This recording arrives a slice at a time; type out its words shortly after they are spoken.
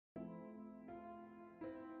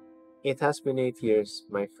It has been 8 years,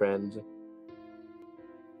 my friend.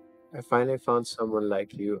 I finally found someone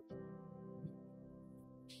like you.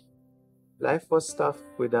 Life was tough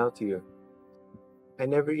without you. I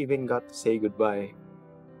never even got to say goodbye.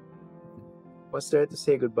 What's there to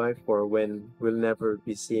say goodbye for when we'll never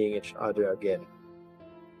be seeing each other again?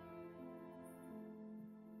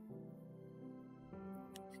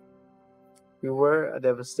 We were a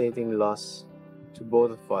devastating loss to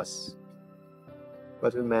both of us,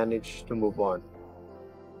 but we managed to move on.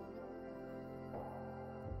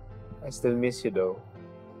 I still miss you though.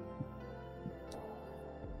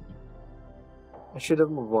 I should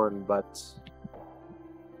have moved on, but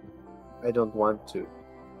I don't want to.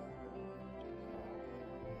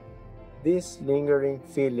 These lingering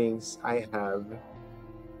feelings I have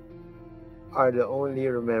are the only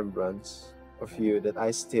remembrance of you that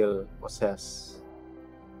I still possess.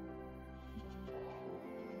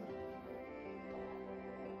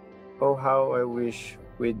 Oh, how I wish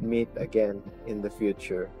we'd meet again in the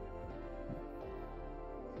future.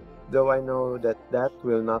 Though I know that that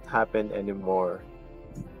will not happen anymore.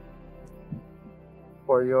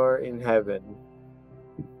 For you're in heaven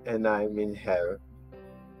and I'm in hell.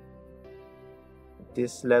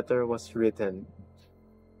 This letter was written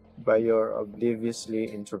by your obliviously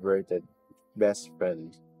introverted best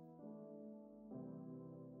friend.